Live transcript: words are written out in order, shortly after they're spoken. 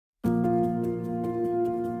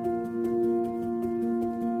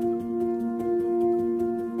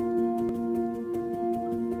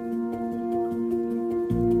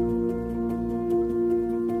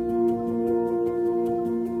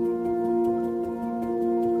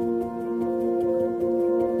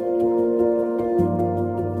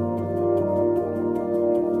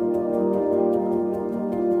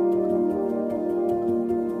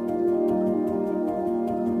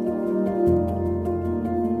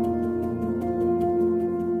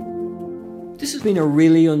This has been a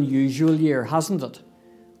really unusual year, hasn't it?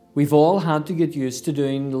 We've all had to get used to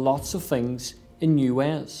doing lots of things in new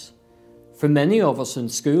ways. For many of us in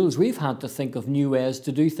schools, we've had to think of new ways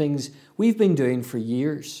to do things we've been doing for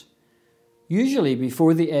years. Usually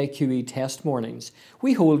before the AQE test mornings,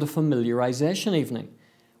 we hold a familiarisation evening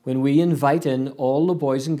when we invite in all the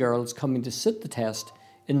boys and girls coming to sit the test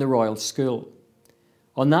in the Royal School.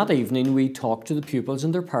 On that evening, we talk to the pupils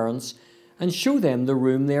and their parents and show them the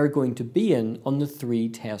room they are going to be in on the 3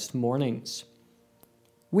 test mornings.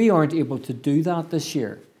 We aren't able to do that this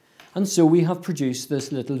year, and so we have produced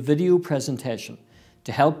this little video presentation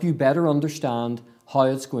to help you better understand how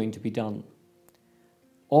it's going to be done.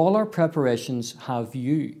 All our preparations have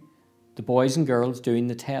you, the boys and girls doing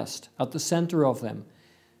the test, at the centre of them,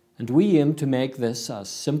 and we aim to make this as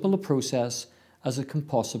simple a process as it can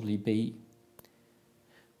possibly be.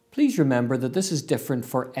 Please remember that this is different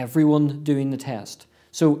for everyone doing the test,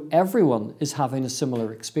 so everyone is having a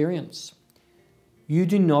similar experience. You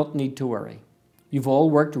do not need to worry. You've all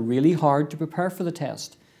worked really hard to prepare for the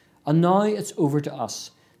test, and now it's over to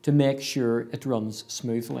us to make sure it runs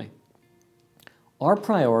smoothly. Our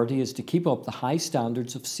priority is to keep up the high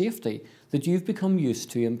standards of safety that you've become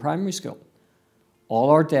used to in primary school. All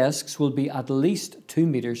our desks will be at least 2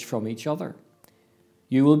 metres from each other.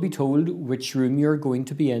 You will be told which room you're going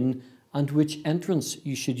to be in and which entrance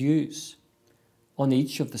you should use. On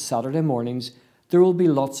each of the Saturday mornings, there will be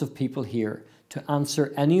lots of people here to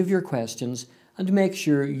answer any of your questions and make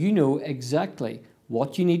sure you know exactly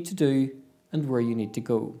what you need to do and where you need to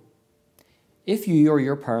go. If you or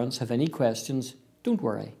your parents have any questions, don't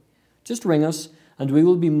worry. Just ring us and we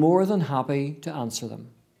will be more than happy to answer them.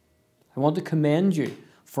 I want to commend you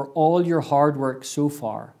for all your hard work so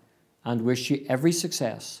far and wish you every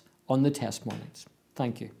success on the test mornings.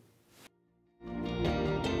 Thank you.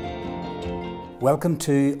 Welcome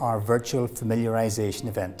to our virtual familiarisation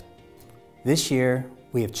event. This year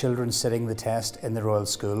we have children sitting the test in the Royal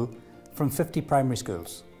School from 50 primary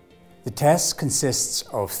schools. The test consists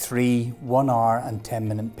of 3 1-hour and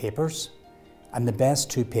 10-minute papers, and the best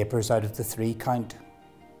 2 papers out of the 3 count.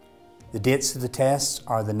 The dates of the tests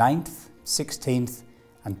are the 9th, 16th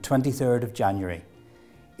and 23rd of January.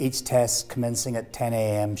 Each test commencing at 10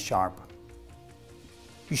 AM sharp.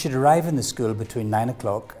 You should arrive in the school between 9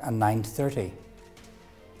 o'clock and 9:30.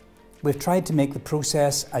 We've tried to make the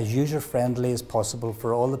process as user-friendly as possible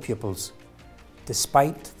for all the pupils,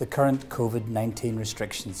 despite the current COVID-19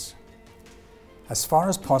 restrictions. As far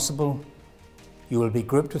as possible, you will be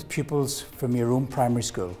grouped with pupils from your own primary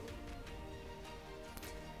school.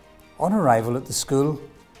 On arrival at the school,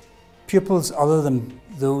 pupils other than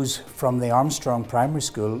those from the Armstrong Primary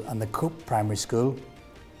School and the Cope Primary School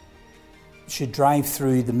should drive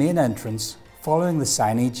through the main entrance following the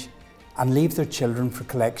signage and leave their children for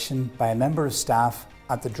collection by a member of staff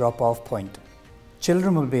at the drop-off point.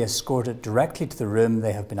 Children will be escorted directly to the room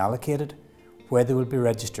they have been allocated, where they will be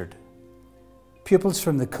registered. Pupils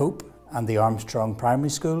from the Cope and the Armstrong Primary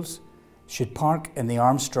Schools should park in the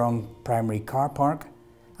Armstrong Primary Car Park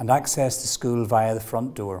and access the school via the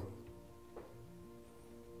front door.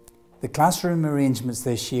 The classroom arrangements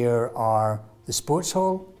this year are the sports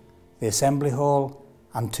hall, the assembly hall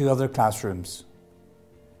and 2 other classrooms.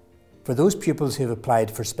 For those pupils who have applied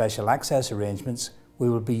for special access arrangements, we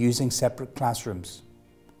will be using separate classrooms.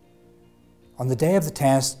 On the day of the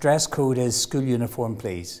test, dress code is school uniform,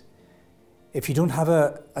 please. If you don't have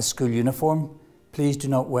a school uniform, please do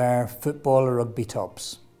not wear football or rugby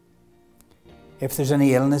tops. If there's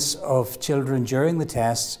any illness of children during the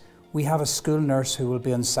tests, we have a school nurse who will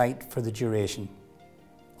be on site for the duration.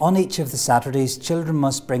 On each of the Saturdays, children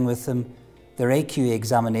must bring with them their AQE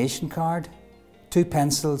examination card, 2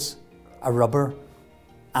 pencils, a rubber,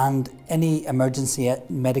 and any emergency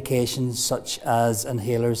medications such as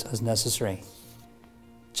inhalers as necessary.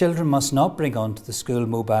 Children must not bring onto the school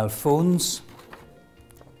mobile phones,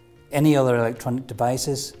 any other electronic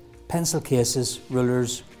devices, pencil cases,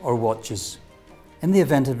 rulers or watches. In the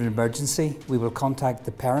event of an emergency, we will contact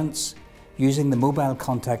the parents using the mobile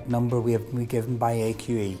contact number we have been given by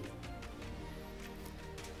AQE.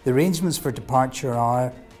 The arrangements for departure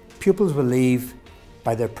are pupils will leave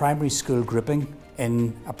by their primary school grouping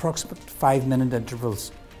in approximate 5-minute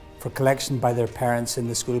intervals for collection by their parents in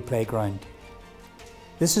the school playground.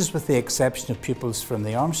 This is with the exception of pupils from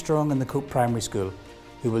the Armstrong and the Cope Primary School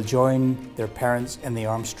who will join their parents in the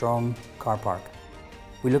Armstrong car park.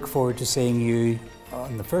 We look forward to seeing you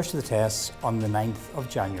on the first of the tests on the 9th of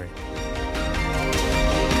January.